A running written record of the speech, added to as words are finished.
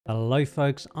Hello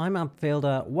folks, I'm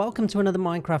Abfielder. Welcome to another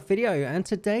Minecraft video, and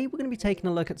today we're going to be taking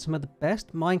a look at some of the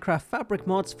best Minecraft fabric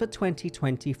mods for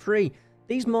 2023.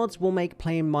 These mods will make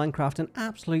playing Minecraft an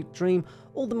absolute dream.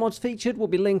 All the mods featured will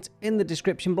be linked in the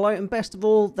description below, and best of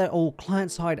all, they're all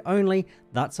client-side only.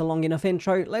 That's a long enough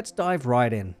intro, let's dive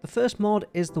right in. The first mod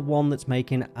is the one that's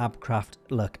making Abcraft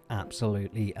look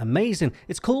absolutely amazing.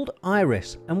 It's called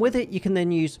Iris, and with it you can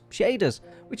then use shaders,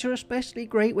 which are especially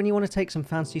great when you want to take some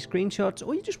fancy screenshots,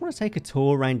 or you just want to take a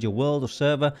tour around your world or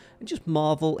server and just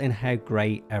marvel in how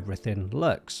great everything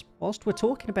looks. Whilst we're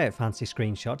talking about fancy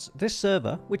screenshots, this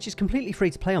server, which is completely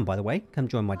free to play on by the way, come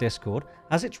join my Discord,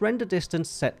 has its render distance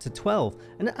set to 12,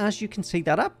 and as you can see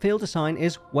that Abfielder sign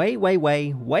is way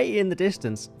in the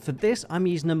distance. For this I'm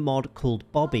using a mod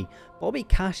called Bobby. Bobby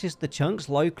caches the chunks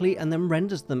locally and then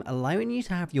renders them, allowing you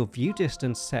to have your view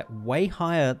distance set way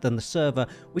higher than the server,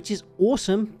 which is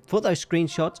awesome for those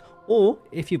screenshots or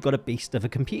if you've got a beast of a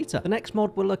computer. The next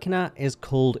mod we're looking at is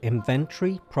called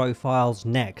Inventory Profiles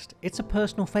Next. It's a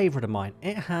personal favorite of mine.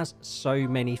 It has so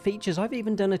many features. I've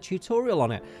even done a tutorial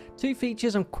on it. Two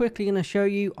features I'm quickly going to show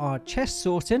you are chest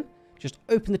sorting. Just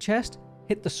open the chest,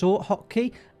 hit the sort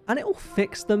hotkey, and it will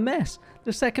fix the mess.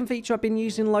 The second feature I've been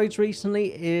using loads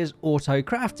recently is auto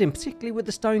crafting, particularly with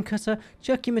the stone cutter.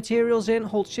 Chuck your materials in,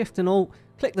 hold shift and alt,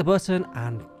 click the button,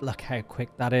 and look how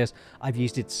quick that is. I've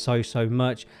used it so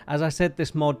much. As I said,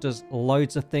 this mod does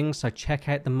loads of things, so check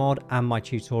out the mod and my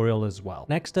tutorial as well.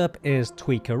 Next up is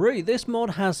Tweakeroo. This mod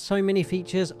has so many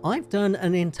features. I've done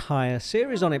an entire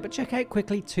series on it, but check out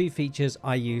quickly two features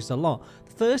I use a lot.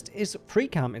 The first is free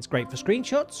cam. It's great for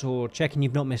screenshots or checking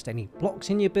you've not missed any blocks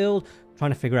in your build,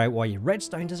 trying to figure out why your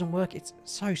redstone doesn't work. It's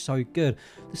so good.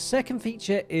 The second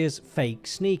feature is fake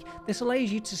sneak. This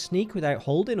allows you to sneak without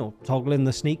holding or toggling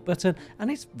the sneak button,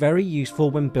 and it's very useful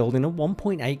when building a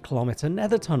 1.8 kilometer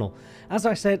nether tunnel. As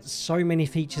I said, so many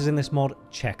features in this mod,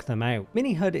 check them out.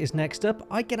 Minihud is next up.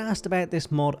 I get asked about this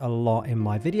mod a lot in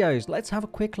my videos. Let's have a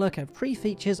quick look at 3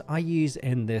 features I use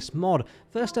in this mod.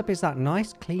 First up is that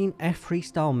nice clean F3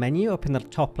 style menu up in the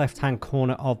top left hand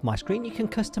corner of my screen. You can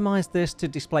customize this to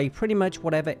display pretty much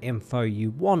whatever info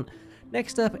you want.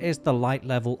 Next up is the light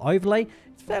level overlay.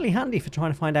 It's fairly handy for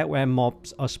trying to find out where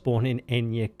mobs are spawning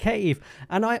in your cave.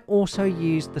 And I also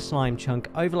use the slime chunk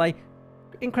overlay.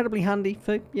 Incredibly handy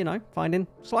for, you know, finding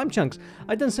slime chunks.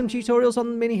 I've done some tutorials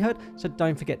on the Minihud, so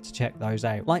don't forget to check those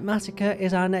out. Litematica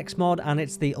is our next mod, and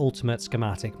it's the ultimate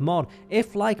schematic mod.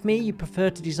 If, like me, you prefer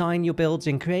to design your builds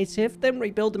in creative, then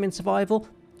rebuild them in survival,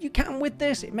 you can with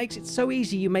this. It makes it so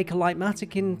easy. You make a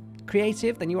Litematic in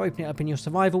creative, then you open it up in your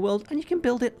survival world and you can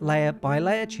build it layer by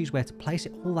layer, choose where to place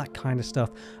it, all that kind of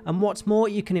stuff. And what's more,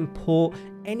 you can import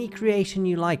any creation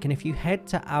you like, and if you head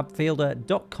to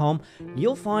abfielder.com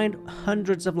you'll find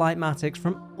hundreds of Litmatics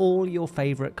from all your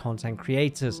favorite content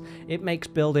creators. It makes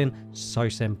building so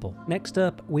simple. Next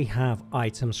up we have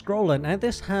item scroller. Now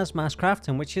this has mass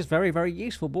crafting, which is very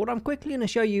useful, but what I'm quickly going to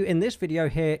show you in this video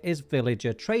here is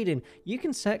villager trading. You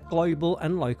can set global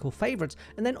and local favorites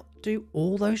and then do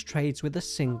all those trades with a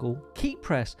single key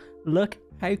press. Look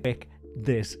how quick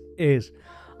this is.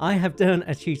 I have done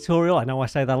a tutorial, I know I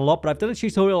say that a lot, but I've done a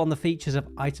tutorial on the features of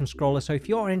item scroller, so if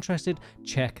you're interested,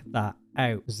 check that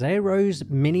out. Xaero's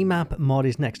Minimap mod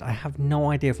is next. I have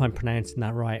no idea if I'm pronouncing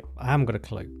that right. I haven't got a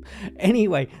clue.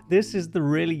 Anyway, this is the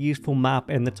really useful map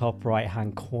in the top right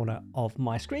hand corner of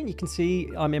my screen. You can see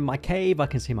I'm in my cave, I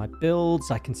can see my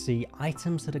builds, I can see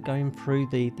items that are going through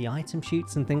the item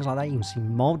chutes and things like that. You can see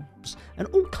mobs and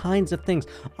all kinds of things.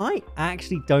 I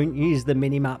actually don't use the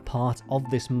minimap part of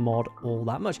this mod all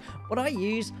that much. What I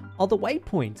use are the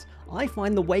waypoints. I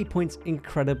find the waypoints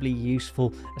incredibly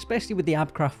useful, especially with the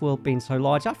Abcraft world being so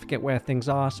large. I forget where things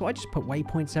are, so I just put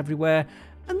waypoints everywhere,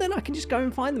 and then I can just go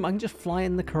and find them. I can just fly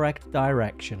in the correct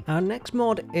direction. Our next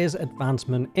mod is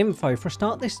AdvancementInfo. For a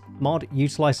start, this mod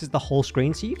utilizes the whole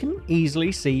screen so you can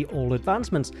easily see all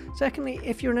advancements. Secondly,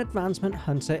 if you're an advancement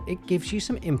hunter, it gives you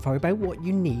some info about what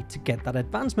you need to get that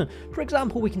advancement. For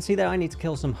example, we can see that I need to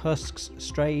kill some husks,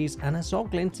 strays, and a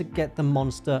zoglin to get the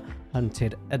monster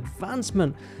hunted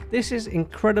advancement. This is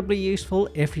incredibly useful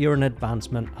if you're an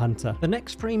advancement hunter. The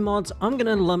next 3 mods I'm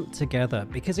going to lump together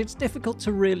because it's difficult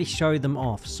to really show them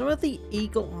off. Some of the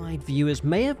eagle-eyed viewers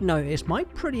may have noticed my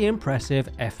pretty impressive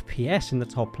FPS in the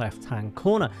top left hand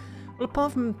corner. Well,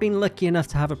 apart from being lucky enough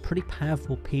to have a pretty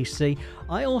powerful PC,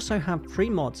 I also have 3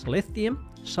 mods: Lithium,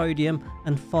 Sodium,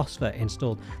 and Phosphor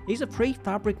installed. These are 3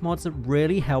 fabric mods that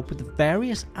really help with the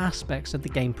various aspects of the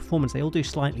game performance. They all do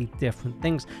slightly different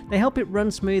things. They help it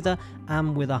run smoother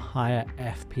and with a higher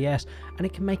FPS, and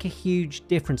it can make a huge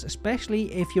difference,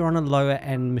 especially if you're on a lower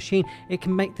end machine. It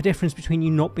can make the difference between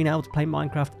you not being able to play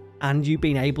Minecraft and you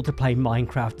being able to play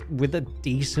Minecraft with a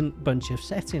decent bunch of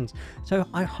settings. So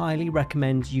I highly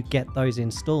recommend you get those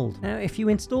installed. Now, if you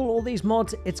install all these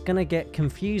mods, it's going to get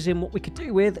confusing. What we could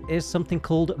do with is something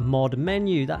called mod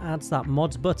menu that adds that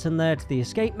mods button there to the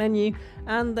escape menu,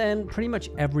 and then pretty much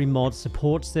every mod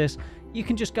supports this. You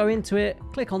can just go into it,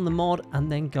 click on the mod, and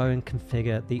then go and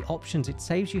configure the options. It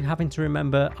saves you having to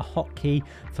remember a hotkey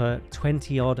for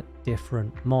 20 odd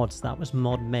different mods. That was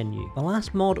mod menu. The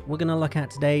last mod we're going to look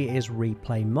at today is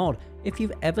replay mod. If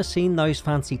you've ever seen those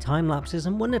fancy time lapses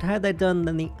and wondered how they're done,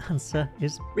 then the answer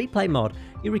is replay mod.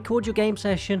 You record your game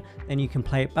session, then you can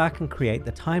play it back and create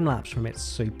the time lapse from it.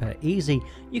 Super easy.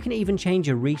 You can even change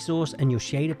your resource and your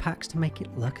shader packs to make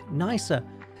it look nicer.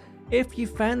 If you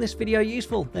found this video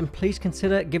useful, then please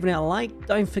consider giving it a like.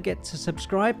 Don't forget to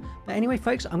subscribe. But anyway,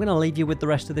 folks, I'm going to leave you with the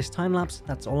rest of this time lapse.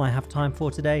 That's all I have time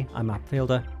for today. I'm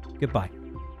AppFielder. Goodbye.